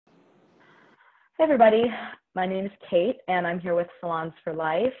Hey everybody, my name is Kate and I'm here with Salons for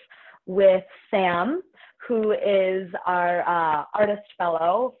Life with Sam, who is our artist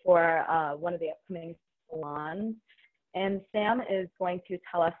fellow for one of the upcoming salons. And Sam is going to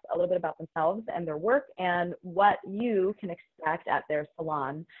tell us a little bit about themselves and their work and what you can expect at their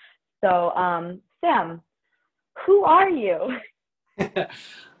salon. So Sam, who are you?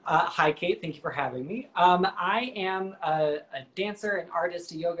 Hi, Kate. Thank you for having me. I am a dancer, an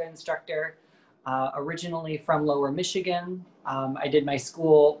artist, a yoga instructor, originally from Lower Michigan. I did my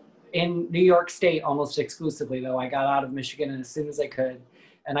school in New York State almost exclusively, though. I got out of Michigan as soon as I could.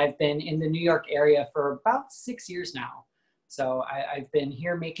 And I've been in the New York area for about 6 years now. So I've been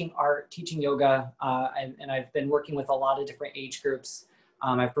here making art, teaching yoga, and I've been working with a lot of different age groups.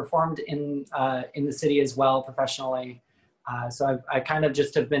 I've performed in the city as well professionally. So I kind of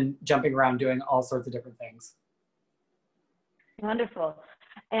just have been jumping around doing all sorts of different things. Wonderful.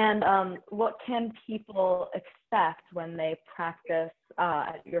 And what can people expect when they practice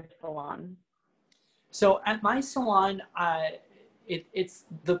at your salon? So at my salon, it's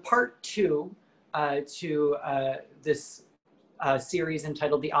the part two to this series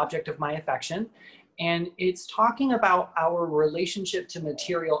entitled The Object of My Affection. And it's talking about our relationship to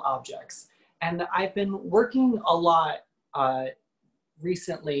material objects. And I've been working a lot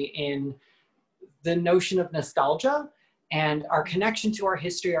recently in the notion of nostalgia and our connection to our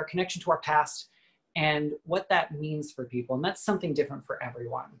history, our connection to our past, and what that means for people. And that's something different for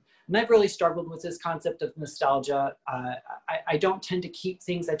everyone. And I've really struggled with this concept of nostalgia. I don't tend to keep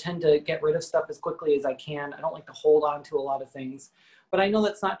things. I tend to get rid of stuff as quickly as I can. I don't like to hold on to a lot of things, but I know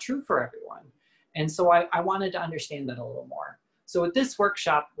that's not true for everyone. And so I wanted to understand that a little more. So with this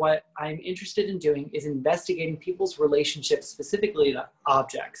workshop, what I'm interested in doing is investigating people's relationships specifically to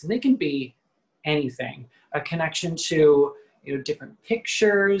objects. And they can be anything, a connection to different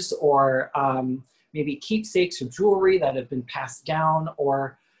pictures or maybe keepsakes or jewelry that have been passed down,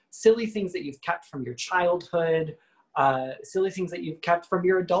 or silly things that you've kept from your childhood, silly things that you've kept from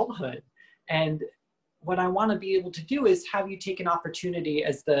your adulthood. And what I want to be able to do is have you take an opportunity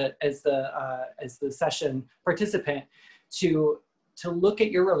as the session participant to look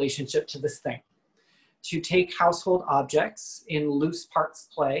at your relationship to this thing, to take household objects in loose parts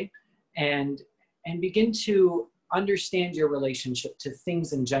play and begin to understand your relationship to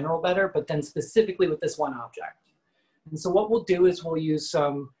things in general better, but then specifically with this one object. And so what we'll do is we'll use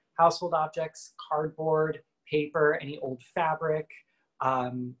some household objects, cardboard, paper, any old fabric,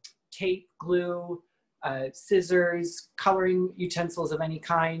 tape, glue, scissors, coloring utensils of any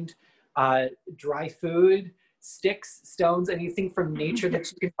kind, dry food, sticks, stones, anything from nature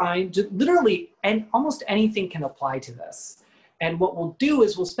that you can find. Just literally, and almost anything can apply to this. And what we'll do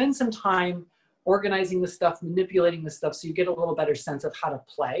is we'll spend some time organizing the stuff, manipulating the stuff, so you get a little better sense of how to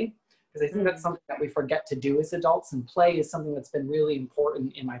play. Because I think that's something that we forget to do as adults, and play is something that's been really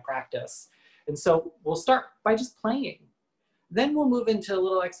important in my practice. And so we'll start by just playing. Then we'll move into a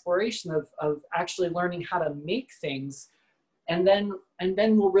little exploration of actually learning how to make things. And then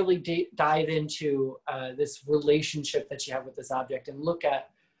we'll really dive into this relationship that you have with this object and look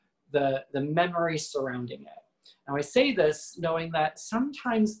at the memory surrounding it. Now I say this knowing that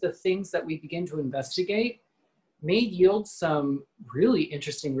sometimes the things that we begin to investigate may yield some really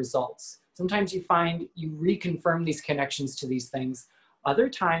interesting results. Sometimes you find you reconfirm these connections to these things. Other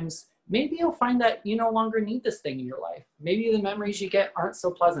times, maybe you'll find that you no longer need this thing in your life. Maybe the memories you get aren't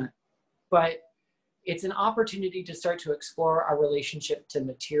so pleasant, but it's an opportunity to start to explore our relationship to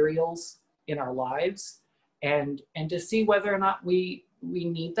materials in our lives and to see whether or not we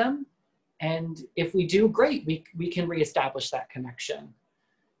need them. And if we do, great, we can reestablish that connection.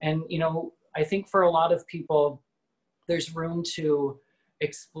 And, I think for a lot of people, there's room to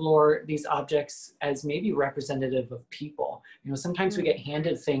explore these objects as maybe representative of people. Sometimes we get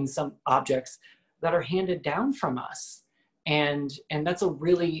handed things, some objects that are handed down from us. And that's a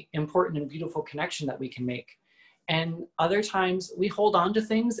really important and beautiful connection that we can make. And other times we hold on to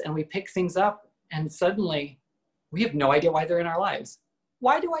things and we pick things up and suddenly we have no idea why they're in our lives.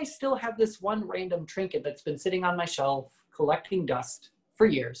 Why do I still have this one random trinket that's been sitting on my shelf collecting dust for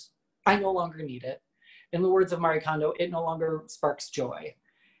years? I no longer need it. In the words of Marie Kondo, it no longer sparks joy.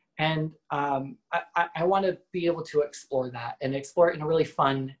 And I want to be able to explore that and explore it in a really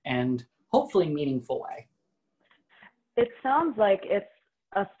fun and hopefully meaningful way. It sounds like it's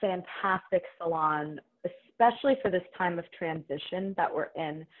a fantastic salon, especially for this time of transition that we're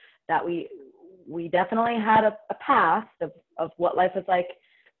in, that we definitely had a past of what life was like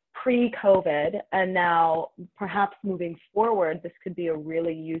pre-COVID, and now perhaps moving forward, this could be a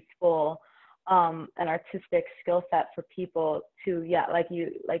really useful an artistic skill set for people to, yeah, like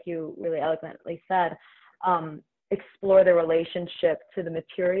you really eloquently said, explore the relationship to the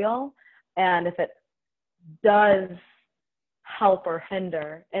material, and if it does help or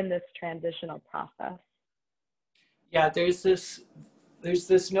hinder in this transitional process. Yeah, there's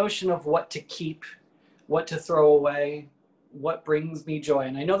this notion of what to keep, what to throw away, what brings me joy.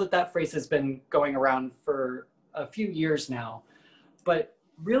 And I know that phrase has been going around for a few years now, but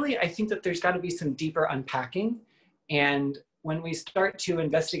really I think that there's got to be some deeper unpacking. And when we start to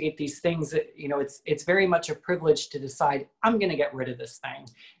investigate these things, it's very much a privilege to decide, I'm going to get rid of this thing.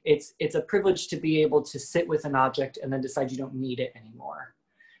 It's a privilege to be able to sit with an object and then decide you don't need it anymore.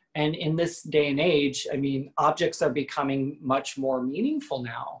 And in this day and age, I mean, objects are becoming much more meaningful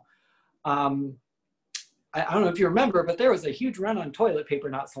now. I don't know if you remember, but there was a huge run on toilet paper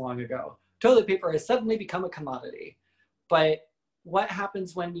not so long ago. Toilet paper has suddenly become a commodity. But what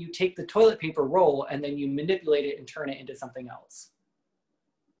happens when you take the toilet paper roll and then you manipulate it and turn it into something else?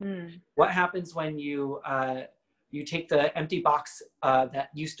 What happens when you take the empty box that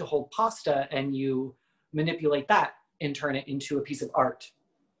used to hold pasta and you manipulate that and turn it into a piece of art?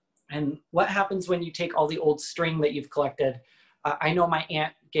 And what happens when you take all the old string that you've collected? I know my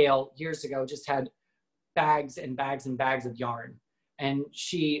Aunt Gail years ago just had bags and bags and bags of yarn. And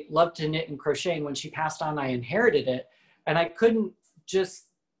she loved to knit and crochet. And when she passed on, I inherited it. And I couldn't just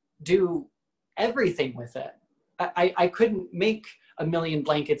do everything with it. I couldn't make a million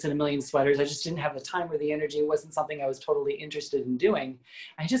blankets and a million sweaters. I just didn't have the time or the energy. It wasn't something I was totally interested in doing.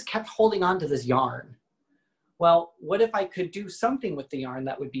 I just kept holding on to this yarn. Well, what if I could do something with the yarn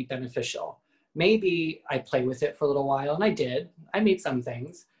that would be beneficial? Maybe I play with it for a little while, and I did. I made some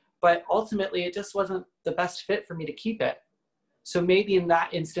things, but ultimately it just wasn't the best fit for me to keep it. So maybe in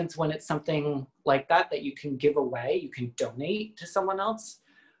that instance, when it's something like that you can give away, you can donate to someone else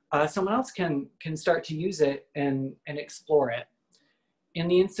can start to use it and explore it. In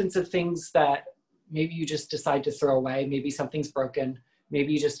the instance of things that maybe you just decide to throw away, maybe something's broken,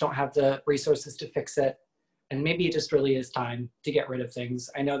 maybe you just don't have the resources to fix it, and maybe it just really is time to get rid of things.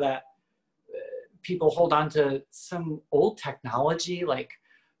 I know that people hold on to some old technology like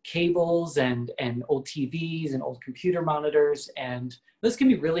cables and old TVs and old computer monitors, and this can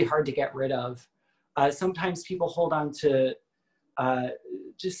be really hard to get rid of. Sometimes people hold on to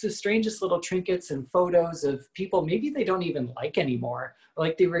just the strangest little trinkets and photos of people maybe they don't even like anymore.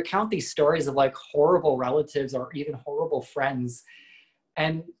 Like they recount these stories of like horrible relatives or even horrible friends.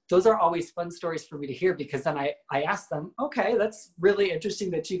 And those are always fun stories for me to hear, because then I ask them, okay, that's really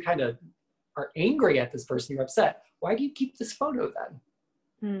interesting that you kind of are angry at this person, you're upset. Why do you keep this photo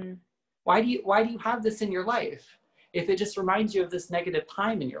then? Why do you have this in your life if it just reminds you of this negative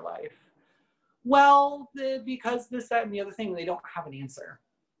time in your life? Well, because this, that, and the other thing, they don't have an answer.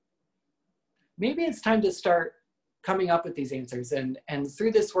 Maybe it's time to start coming up with these answers. And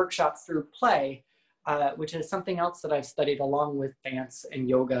through this workshop, through play, which is something else that I've studied along with dance and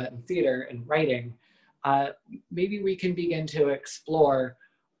yoga and theater and writing, maybe we can begin to explore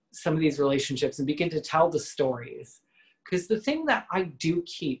some of these relationships and begin to tell the stories. Because the thing that I do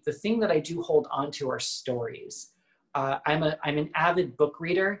keep, the thing that I do hold on to are stories. I'm an avid book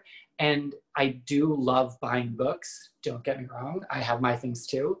reader, and I do love buying books. Don't get me wrong, I have my things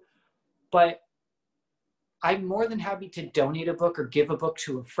too. But I'm more than happy to donate a book or give a book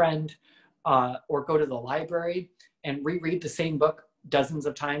to a friend, or go to the library and reread the same book dozens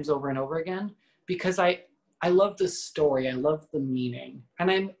of times over and over again, because I love the story, I love the meaning,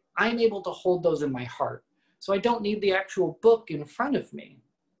 and I'm able to hold those in my heart. So I don't need the actual book in front of me.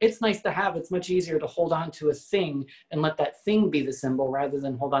 It's nice to have, it's much easier to hold on to a thing and let that thing be the symbol rather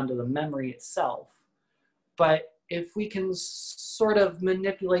than hold on to the memory itself. But if we can sort of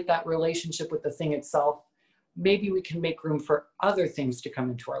manipulate that relationship with the thing itself, maybe we can make room for other things to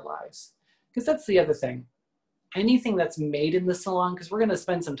come into our lives. Because that's the other thing. Anything that's made in the salon, because we're going to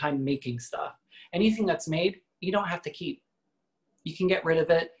spend some time making stuff, anything that's made, you don't have to keep. You can get rid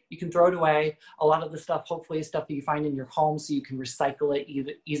of it. You can throw it away. A lot of the stuff, hopefully, is stuff that you find in your home, so you can recycle it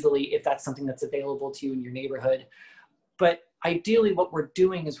easily if that's something that's available to you in your neighborhood. But ideally, what we're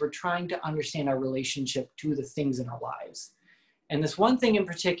doing is we're trying to understand our relationship to the things in our lives. And this one thing in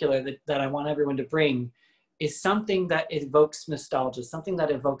particular that I want everyone to bring is something that evokes nostalgia, something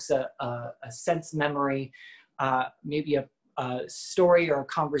that evokes a sense memory, maybe a story or a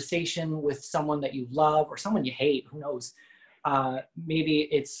conversation with someone that you love or someone you hate, who knows. Maybe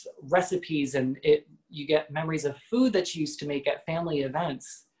it's recipes and you get memories of food that you used to make at family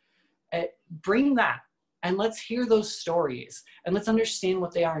events. Bring that and let's hear those stories and let's understand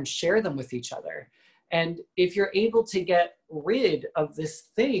what they are and share them with each other. And if you're able to get rid of this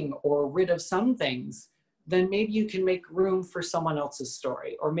thing or rid of some things, then maybe you can make room for someone else's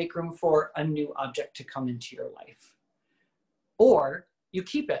story or make room for a new object to come into your life. Or you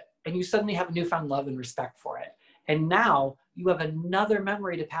keep it and you suddenly have a newfound love and respect for it. And now you have another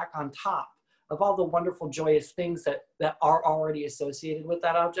memory to pack on top of all the wonderful, joyous things that are already associated with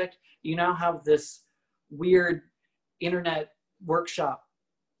that object. You now have this weird internet workshop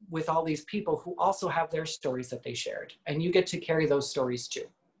with all these people who also have their stories that they shared. And you get to carry those stories too.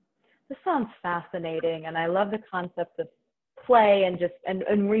 This sounds fascinating. And I love the concept of play and just and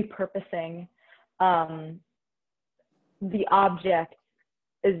repurposing. The object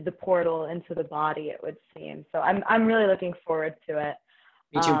is the portal into the body, it would seem. So I'm really looking forward to it.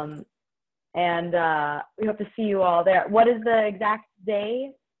 Me too. And we hope to see you all there. What is the exact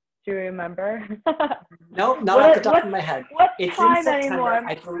day? Do you remember? No, not off the top of my head. It's in September.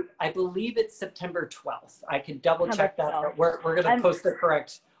 Anymore? I believe it's September 12th. I can double check that. But we're going to post the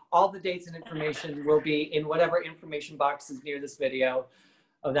correct. All the dates and information will be in whatever information box is near this video.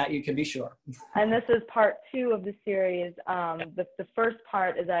 Of that, you can be sure. And this is part 2 of the series. The first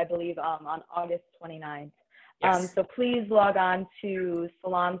part is, I believe, on August 29th. Yes. So please log on to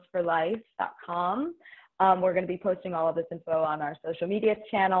salonsforlife.com. We're going to be posting all of this info on our social media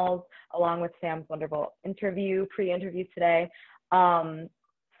channels, along with Sam's wonderful pre-interview today. So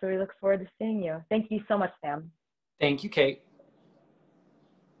we look forward to seeing you. Thank you so much, Sam. Thank you, Kate.